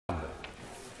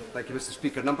Thank you, Mr.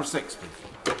 Speaker. Number 6,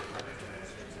 please.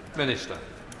 Minister.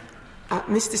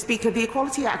 Mr. Speaker, the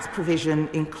Equality Act provision,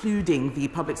 including the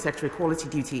public sector equality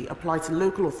duty, apply to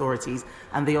local authorities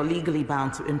and they are legally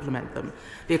bound to implement them.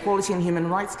 The Equality and Human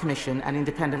Rights Commission, an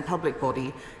independent public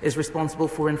body, is responsible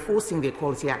for enforcing the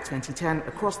Equality Act 2010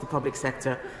 across the public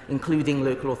sector, including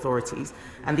local authorities,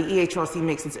 and the EHRC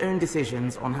makes its own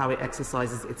decisions on how it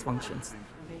exercises its functions.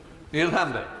 Neil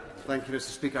Hanvey. Thank you, Mr.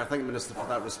 Speaker. I thank the Minister for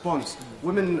that response.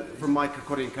 Women from my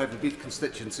Kirkcaldy and Cowdenbeath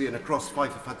constituency and across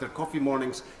Fife have had their coffee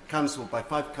mornings cancelled by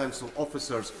 5 council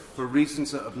officers for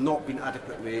reasons that have not been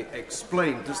adequately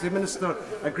explained. Does the Minister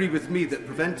agree with me that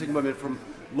preventing women from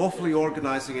lawfully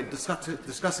organising and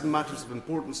discussing matters of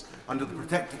importance under the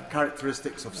protected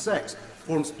characteristics of sex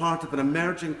forms part of an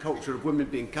emerging culture of women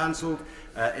being cancelled,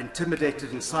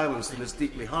 intimidated and silenced, and is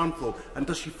deeply harmful? And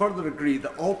does she further agree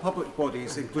that all public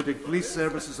bodies, including police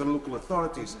services and local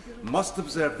authorities, must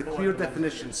observe the clear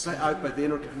definitions set out by the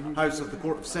Inner House of the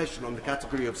Court of Session on the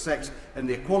category of sex in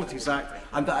the Equalities Act,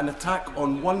 and that an attack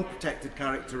on one protected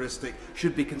characteristic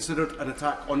should be considered an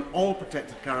attack on all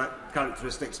protected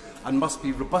characteristics and must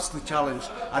be robustly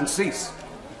challenged and cease?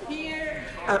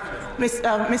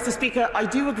 Mr. Speaker, I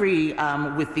do agree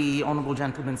with the honourable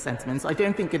gentleman's sentiments. I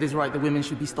don't think it is right that women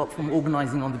should be stopped from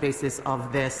organising on the basis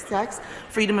of their sex.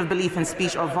 Freedom of belief and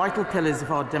speech are vital pillars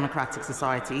of our democratic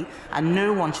society, and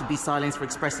no one should be silenced for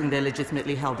expressing their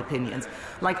legitimately held opinions.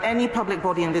 Like any public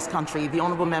body in this country, the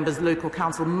honourable member's local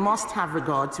council must have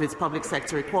regard to its public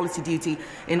sector equality duty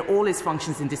in all its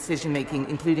functions in decision-making,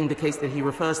 including the case that he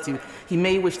refers to. He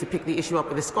may wish to pick the issue up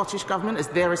with the Scottish Government, as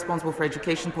they're responsible for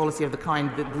education policy of the kind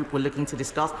the group were looking to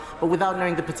discuss, but without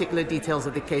knowing the particular details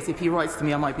of the case, if he writes to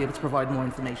me, I might be able to provide more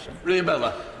information. Ria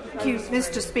Miller. Thank you,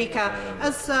 Mr. Speaker.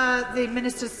 As the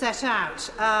Minister set out,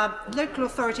 local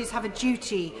authorities have a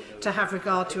duty to have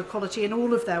regard to equality in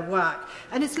all of their work,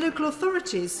 and it's local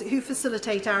authorities who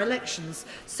facilitate our elections.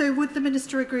 So would the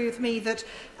Minister agree with me that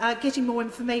getting more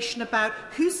information about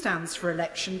who stands for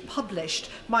election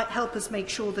published might help us make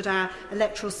sure that our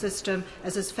electoral system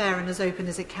is as fair and as open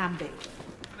as it can be?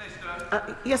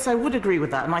 Yes, I would agree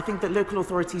with that, and I think that local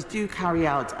authorities do carry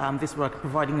out this work,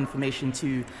 providing information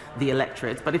to the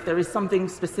electorate. But if there is something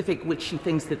specific which she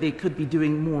thinks that they could be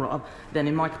doing more of, then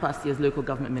in my capacity as local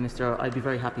government minister, I'd be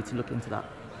very happy to look into that.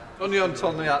 Thank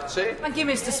you,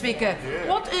 Mr. Speaker.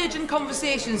 What urgent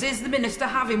conversations is the Minister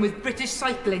having with British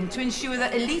Cycling to ensure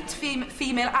that elite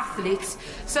female athletes,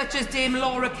 such as Dame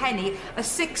Laura Kenny, a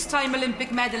 6-time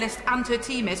Olympic medalist, and her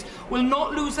teammates, will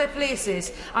not lose their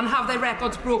places and have their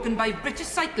records broken by British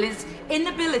Cycling's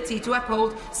inability to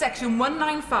uphold Section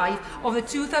 195 of the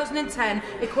 2010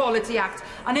 Equality Act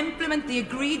and implement the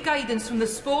agreed guidance from the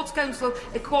Sports Council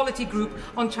Equality Group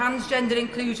on transgender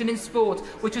inclusion in sport,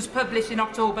 which was published in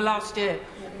October last year?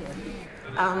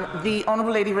 The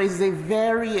Honourable Lady raises a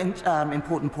very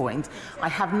important point. I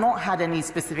have not had any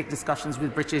specific discussions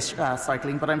with British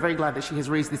Cycling, but I'm very glad that she has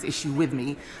raised this issue with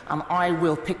me. I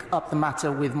will pick up the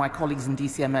matter with my colleagues in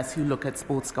DCMS who look at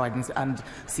sports guidance and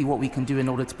see what we can do in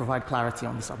order to provide clarity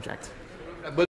on the subject.